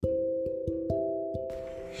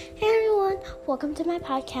Hey everyone, welcome to my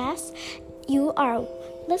podcast. You are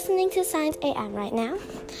listening to Science AM right now.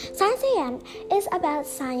 Science AM is about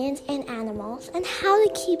science and animals and how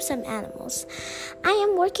to keep some animals. I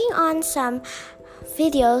am working on some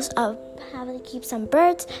videos of how to keep some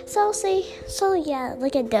birds. So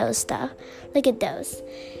look at those stuff. Look at those.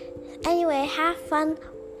 Anyway, have fun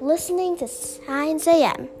listening to Science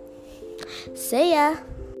AM. See ya.